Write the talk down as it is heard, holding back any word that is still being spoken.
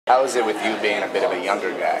How is it with you being a bit of a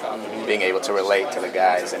younger guy, being able to relate to the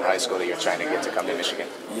guys in high school that you're trying to get to come to Michigan?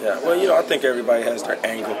 Yeah, well, I think everybody has their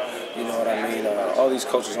angle. You know what I mean? All these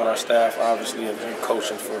coaches on our staff obviously have been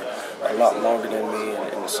coaching for a lot longer than me,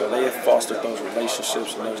 and so they have fostered those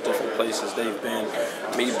relationships in those different places they've been.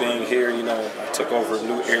 Me being here, I took over a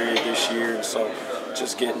new area this year, and so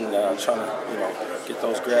just trying to, get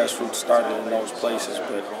those grassroots started in those places.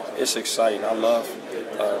 But it's exciting. I love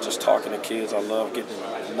just talking to kids. I love getting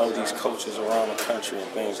to know these coaches around the country and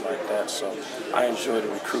things like that. So I enjoy the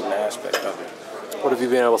recruiting aspect of it. What have you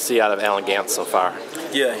been able to see out of Alan Gantz so far?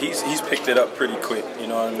 Yeah, he's picked it up pretty quick. You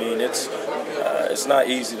know what I mean? It's not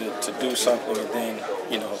easy to do something and then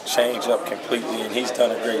change up completely, and he's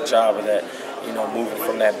done a great job of that. Moving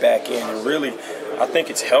from that back end, and really, I think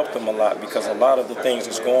it's helped him a lot because a lot of the things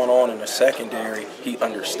that's going on in the secondary, he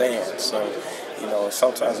understands. So,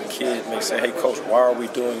 sometimes a kid may say, "Hey, coach, why are we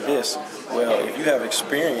doing this?" Well, if you have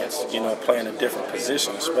experience, playing a different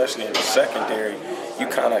position, especially in the secondary, you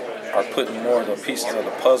kind of are putting more of the pieces of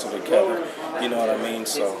the puzzle together. You know what I mean?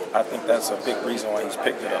 So I think that's a big reason why he's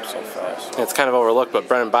picked it up so fast. It's kind of overlooked, but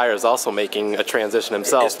Brennan Byer is also making a transition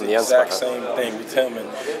himself from the end spot. It's the exact same thing with him,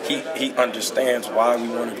 and he understands why we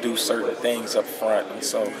want to do certain things up front. And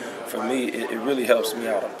so for me, it really helps me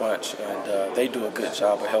out a bunch, and they do a good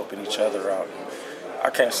job of helping each other out. I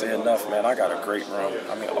can't say enough, man. I got a great room.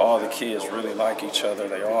 I mean, all the kids really like each other.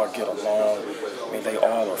 They all get along. I mean, they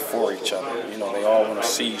all are for each other. They all want to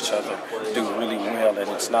see each other do really well. And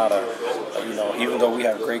it's not even though we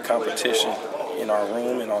have great competition in our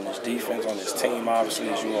room and on this defense, on this team, obviously,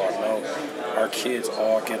 as you all know, our kids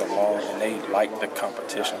all get along and they like the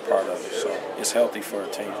competition part of it. So it's healthy for a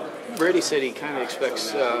team. Brady said he kind of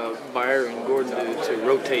expects Byer and Gordon to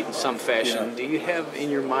rotate in some fashion. Yeah. Do you have in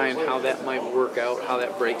your mind how that might work out, how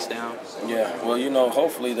that breaks down? Yeah, well,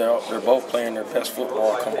 hopefully they're both playing their best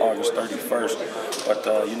football come August 31st.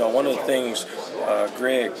 But, one of the things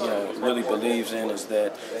Greg, really believes in is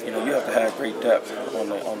that, you have to have great depth on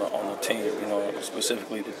the team,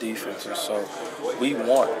 specifically the defense. And so we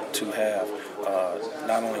want to have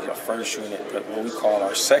not only a first unit, but what we call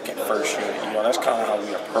our second first unit. That's kind of how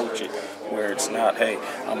we approach it, where it's not, hey,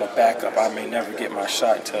 I'm a backup, I may never get my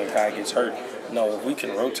shot until a guy gets hurt. No, if we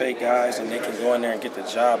can rotate guys and they can go in there and get the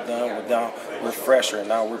job done, we're fresher, and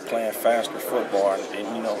now we're playing faster football.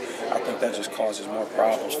 And I think that just causes more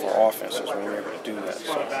problems for offenses when we're able to do that.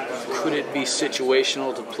 So. Could it be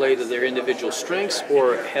situational to play to their individual strengths,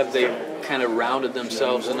 or have they kind of rounded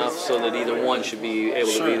themselves enough so that either one should be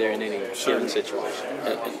able to be there in any given situation?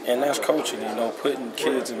 And that's coaching, putting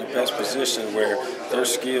kids in the best position where their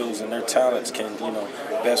skills and their talents can,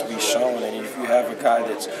 best be shown. And if you have a guy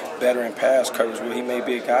that's better in pass coverage, well, he may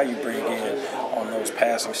be a guy you bring in on those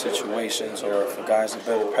passing situations, or if a guy's a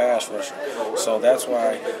better pass rusher. So that's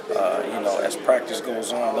why, as practice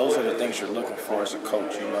goes on, those are the things you're looking for as a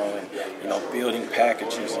coach, and building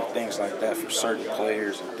packages and things like that for certain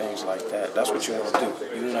players and things like that. That's what you want to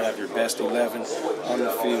do. You want to have your best 11 on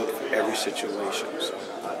the field for every situation. So.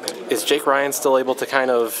 Is Jake Ryan still able to kind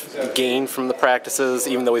of gain from the practices,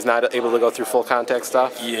 even though he's not able to go through full contact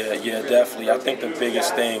stuff? Yeah, definitely. I think the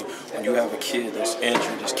biggest thing when you have a kid that's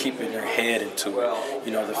injured is keeping their head into it.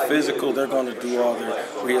 The physical, they're going to do all their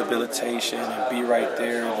rehabilitation and be right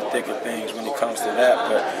there in the thick of things when it comes to that.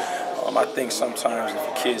 But I think sometimes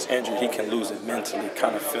if a kid's injured, he can lose it mentally,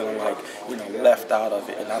 kind of feeling like, left out of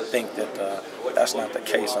it. And I think that that's not the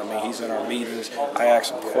case. I mean, he's in our meetings. I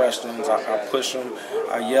ask him questions. I push him.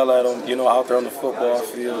 I yell at him, out there on the football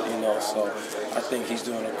field, So I think he's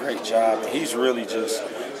doing a great job. And he's really just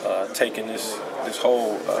taking this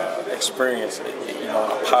whole experience, in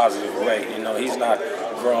a positive way. He's not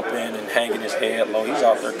grumping and hanging his head low. He's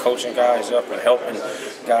out there coaching guys up and helping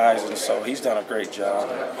guys, and so he's done a great job.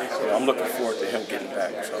 I'm looking forward to him getting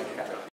back. So.